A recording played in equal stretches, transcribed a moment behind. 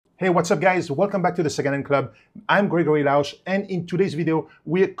Hey, what's up guys? Welcome back to the Secondhand Club. I'm Gregory Lausch, and in today's video,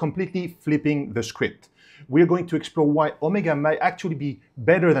 we're completely flipping the script. We're going to explore why Omega might actually be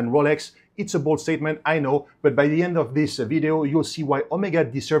better than Rolex. It's a bold statement, I know, but by the end of this video, you'll see why Omega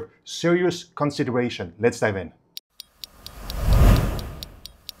deserves serious consideration. Let's dive in.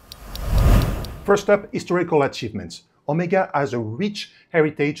 First up, historical achievements. Omega has a rich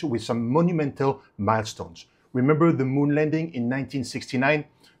heritage with some monumental milestones. Remember the moon landing in 1969?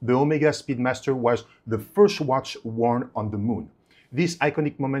 The Omega Speedmaster was the first watch worn on the moon. This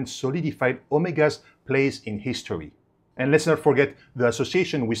iconic moment solidified Omega's place in history. And let's not forget the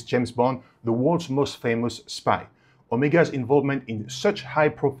association with James Bond, the world's most famous spy. Omega's involvement in such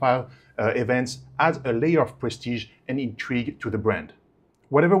high-profile events adds a layer of prestige and intrigue to the brand.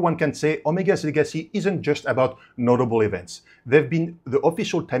 Whatever one can say, Omega's legacy isn't just about notable events. They've been the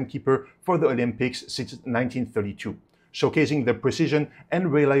official timekeeper for the Olympics since 1932, showcasing their precision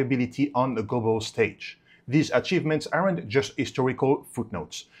and reliability on the global stage. These achievements aren't just historical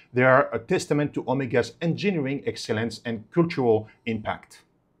footnotes. They are a testament to Omega's engineering excellence and cultural impact.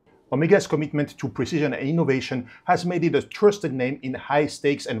 Omega's commitment to precision and innovation has made it a trusted name in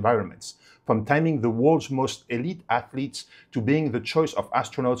high-stakes environments. From timing the world's most elite athletes to being the choice of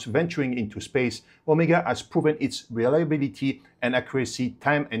astronauts venturing into space, Omega has proven its reliability and accuracy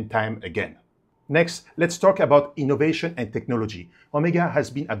time and time again. Next, let's talk about innovation and technology. Omega has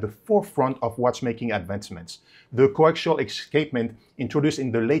been at the forefront of watchmaking advancements. The coaxial escapement, introduced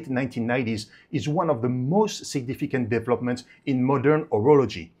in the late 1990s, is one of the most significant developments in modern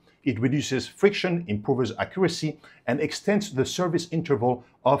horology. It reduces friction, improves accuracy, and extends the service interval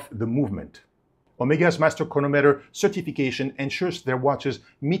of the movement. Omega's Master Chronometer certification ensures their watches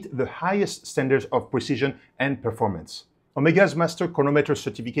meet the highest standards of precision and performance. Omega's Master Chronometer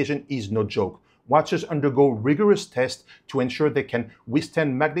certification is no joke. Watches undergo rigorous tests to ensure they can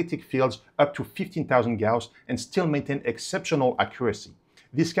withstand magnetic fields up to 15,000 Gauss and still maintain exceptional accuracy.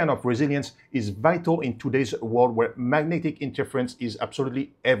 This kind of resilience is vital in today's world where magnetic interference is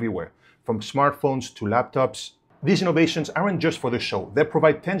absolutely everywhere, from smartphones to laptops. These innovations aren't just for the show. They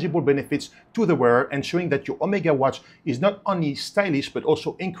provide tangible benefits to the wearer, ensuring that your Omega watch is not only stylish but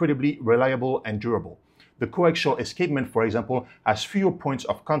also incredibly reliable and durable. The coaxial escapement, for example, has fewer points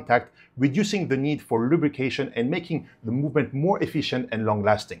of contact, reducing the need for lubrication and making the movement more efficient and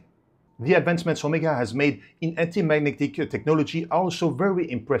long-lasting. The advancements Omega has made in anti-magnetic technology are also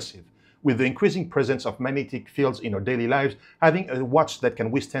very impressive. With the increasing presence of magnetic fields in our daily lives, having a watch that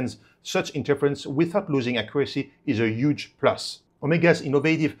can withstand such interference without losing accuracy is a huge plus. Omega's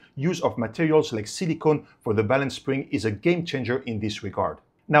innovative use of materials like silicone for the balance spring is a game changer in this regard.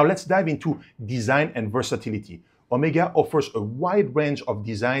 Now let's dive into design and versatility. Omega offers a wide range of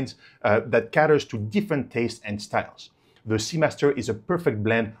designs that caters to different tastes and styles. The SeaMaster is a perfect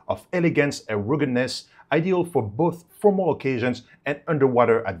blend of elegance and ruggedness, ideal for both formal occasions and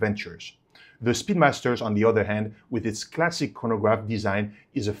underwater adventures. The Speedmaster, on the other hand, with its classic chronograph design,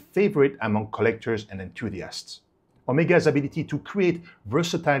 is a favorite among collectors and enthusiasts. Omega's ability to create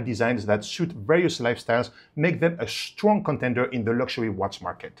versatile designs that suit various lifestyles make them a strong contender in the luxury watch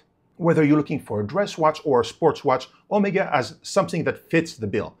market. Whether you're looking for a dress watch or a sports watch, Omega has something that fits the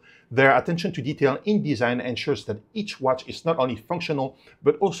bill. Their attention to detail in design ensures that each watch is not only functional,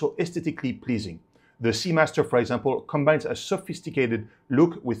 but also aesthetically pleasing. The SeaMaster, for example, combines a sophisticated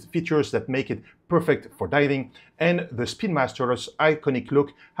look with features that make it perfect for diving, and the Speedmaster's iconic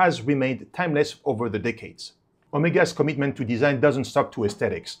look has remained timeless over the decades. Omega's commitment to design doesn't stop to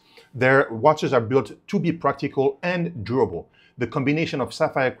aesthetics. Their watches are built to be practical and durable. The combination of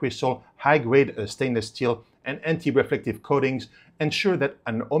sapphire crystal, high-grade stainless steel, and anti-reflective coatings ensure that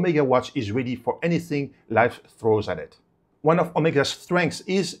an Omega watch is ready for anything life throws at it. One of Omega's strengths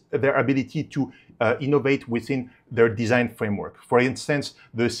is their ability to innovate within their design framework. For instance,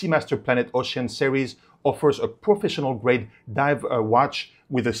 the SeaMaster Planet Ocean series offers a professional-grade dive watch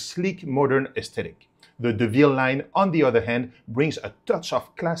with a sleek, modern aesthetic. The DeVille line, on the other hand, brings a touch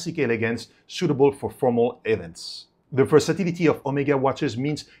of classic elegance suitable for formal events. The versatility of Omega watches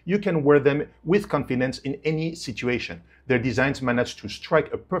means you can wear them with confidence in any situation. Their designs manage to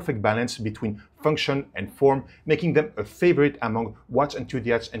strike a perfect balance between function and form, making them a favorite among watch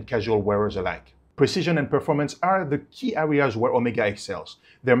enthusiasts and casual wearers alike. Precision and performance are the key areas where Omega excels.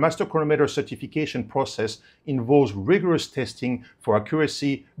 Their Master Chronometer certification process involves rigorous testing for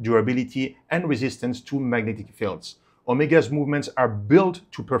accuracy, durability, and resistance to magnetic fields. Omega's movements are built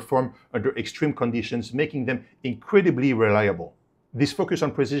to perform under extreme conditions, making them incredibly reliable. This focus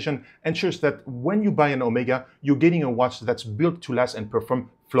on precision ensures that when you buy an Omega, you're getting a watch that's built to last and perform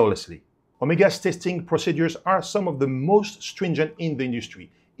flawlessly. Omega's testing procedures are some of the most stringent in the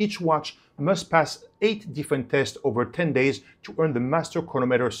industry. Each watch must pass 8 different tests over 10 days to earn the Master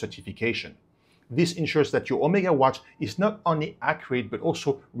Chronometer certification. This ensures that your Omega watch is not only accurate but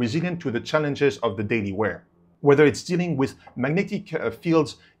also resilient to the challenges of the daily wear. Whether it's dealing with magnetic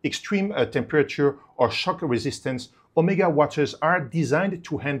fields, extreme temperature, or shock resistance, Omega watches are designed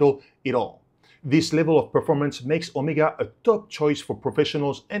to handle it all. This level of performance makes Omega a top choice for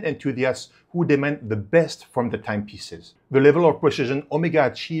professionals and enthusiasts who demand the best from the timepieces. The level of precision Omega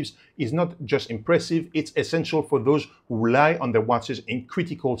achieves is not just impressive, it's essential for those who rely on their watches in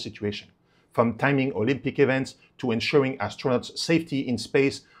critical situations. From timing Olympic events to ensuring astronauts' safety in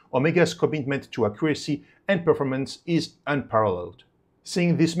space, Omega's commitment to accuracy and performance is unparalleled.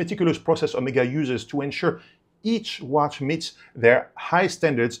 Seeing this meticulous process Omega uses to ensure each watch meets their high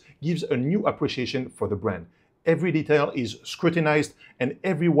standards gives a new appreciation for the brand. Every detail is scrutinized and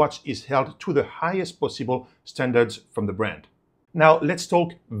every watch is held to the highest possible standards from the brand. Now let's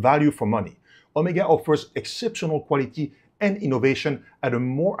talk value for money. Omega offers exceptional quality and innovation at a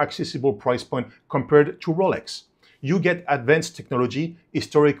more accessible price point compared to Rolex. You get advanced technology,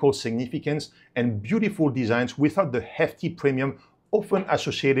 historical significance, and beautiful designs without the hefty premium often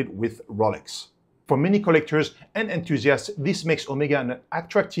associated with Rolex. For many collectors and enthusiasts, this makes Omega an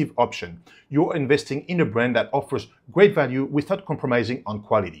attractive option. You're investing in a brand that offers great value without compromising on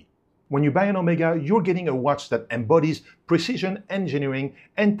quality. When you buy an Omega, you're getting a watch that embodies precision engineering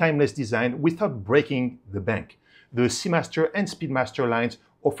and timeless design without breaking the bank. The SeaMaster and Speedmaster lines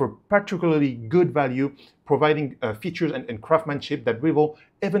offer particularly good value, providing features and craftsmanship that rival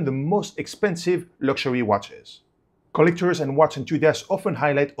even the most expensive luxury watches. Collectors and watch enthusiasts often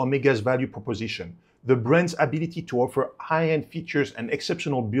highlight Omega's value proposition. The brand's ability to offer high-end features and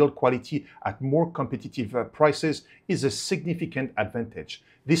exceptional build quality at more competitive prices is a significant advantage.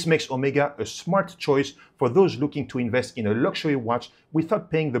 This makes Omega a smart choice for those looking to invest in a luxury watch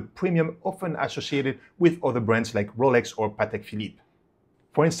without paying the premium often associated with other brands like Rolex or Patek Philippe.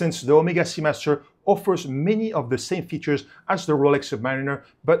 For instance, the Omega SeaMaster offers many of the same features as the Rolex Submariner,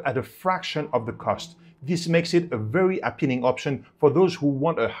 but at a fraction of the cost. This makes it a very appealing option for those who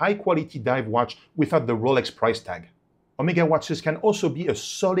want a high-quality dive watch without the Rolex price tag. Omega watches can also be a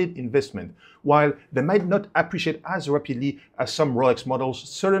solid investment. While they might not appreciate as rapidly as some Rolex models,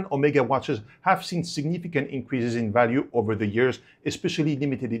 certain Omega watches have seen significant increases in value over the years, especially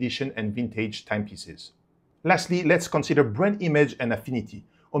limited edition and vintage timepieces. Lastly, let's consider brand image and affinity.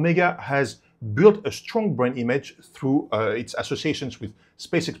 Omega has built a strong brand image through its associations with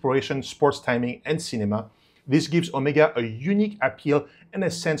space exploration, sports timing, and cinema. This gives Omega a unique appeal and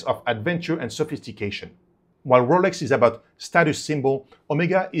a sense of adventure and sophistication. While Rolex is about status symbol,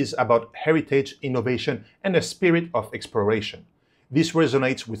 Omega is about heritage, innovation, and a spirit of exploration. This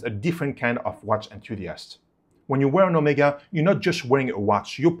resonates with a different kind of watch enthusiast. When you wear an Omega, you're not just wearing a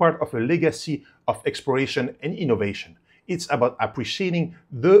watch, you're part of a legacy of exploration and innovation. It's about appreciating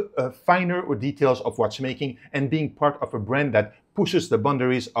the finer details of watchmaking and being part of a brand that pushes the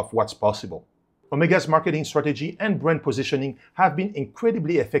boundaries of what's possible. Omega's marketing strategy and brand positioning have been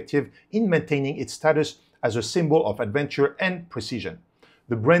incredibly effective in maintaining its status as a symbol of adventure and precision.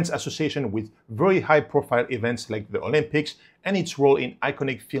 The brand's association with very high-profile events like the Olympics and its role in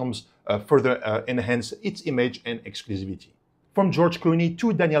iconic films further enhance its image and exclusivity. From George Clooney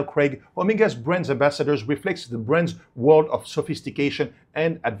to Daniel Craig, Omega's brand ambassadors reflects the brand's world of sophistication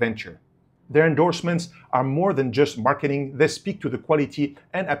and adventure. Their endorsements are more than just marketing, they speak to the quality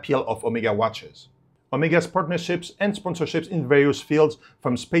and appeal of Omega watches. Omega's partnerships and sponsorships in various fields,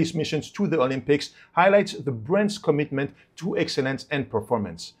 from space missions to the Olympics, highlights the brand's commitment to excellence and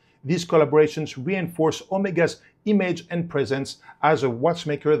performance. These collaborations reinforce Omega's image and presence as a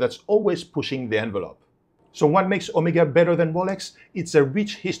watchmaker that's always pushing the envelope. So what makes Omega better than Rolex? It's a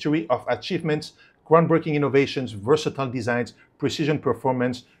rich history of achievements, groundbreaking innovations, versatile designs, precision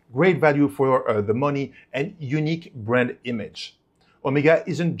performance, great value for the money, and unique brand image. Omega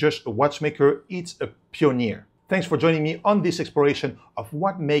isn't just a watchmaker, it's a pioneer. Thanks for joining me on this exploration of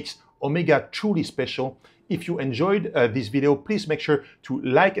what makes Omega truly special. If you enjoyed this video, please make sure to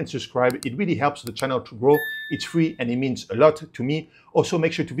like and subscribe. It really helps the channel to grow. It's free and it means a lot to me. Also,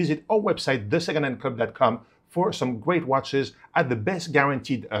 make sure to visit our website, thesecondhandclub.com, for some great watches at the best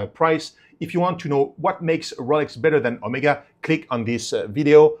guaranteed price. If you want to know what makes Rolex better than Omega, click on this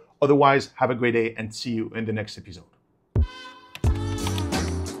video. Otherwise, have a great day and see you in the next episode.